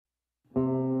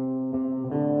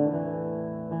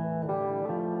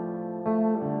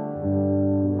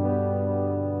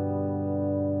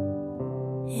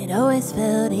always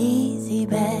felt easy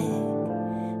back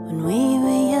when we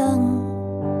were young.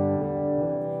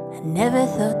 I never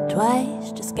thought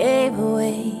twice, just gave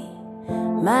away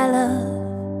my love.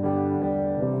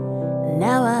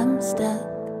 Now I'm stuck,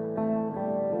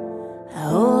 I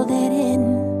hold it in.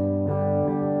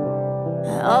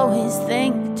 I always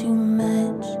think too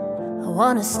much, I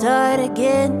wanna start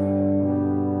again.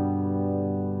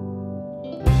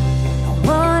 I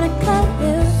wanna cut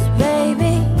loose,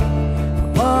 baby,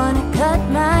 I wanna cut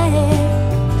my hair,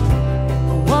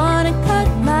 I wanna cut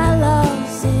my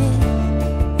losses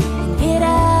and get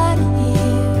out of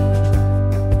here.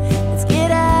 Let's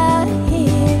get out of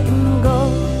here and go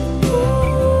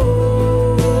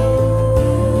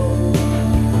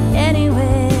anywhere.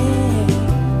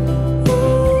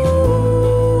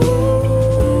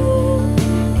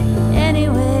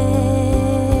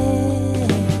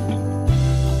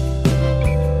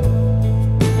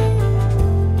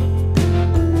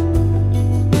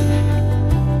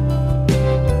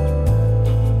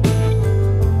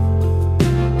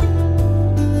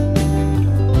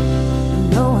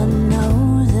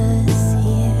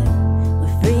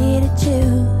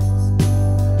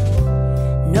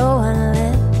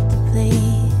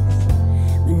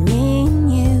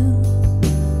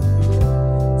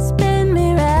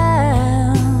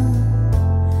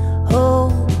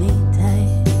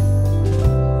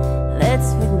 Let's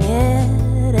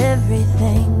forget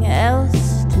everything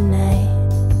else tonight.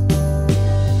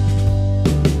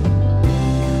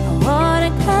 I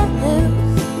wanna cut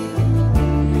loose,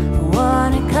 I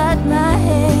wanna cut my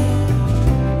hair,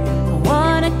 I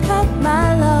wanna cut my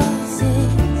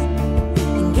losses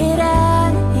and get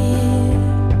out of here.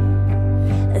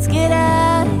 Let's get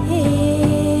out of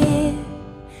here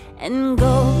and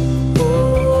go.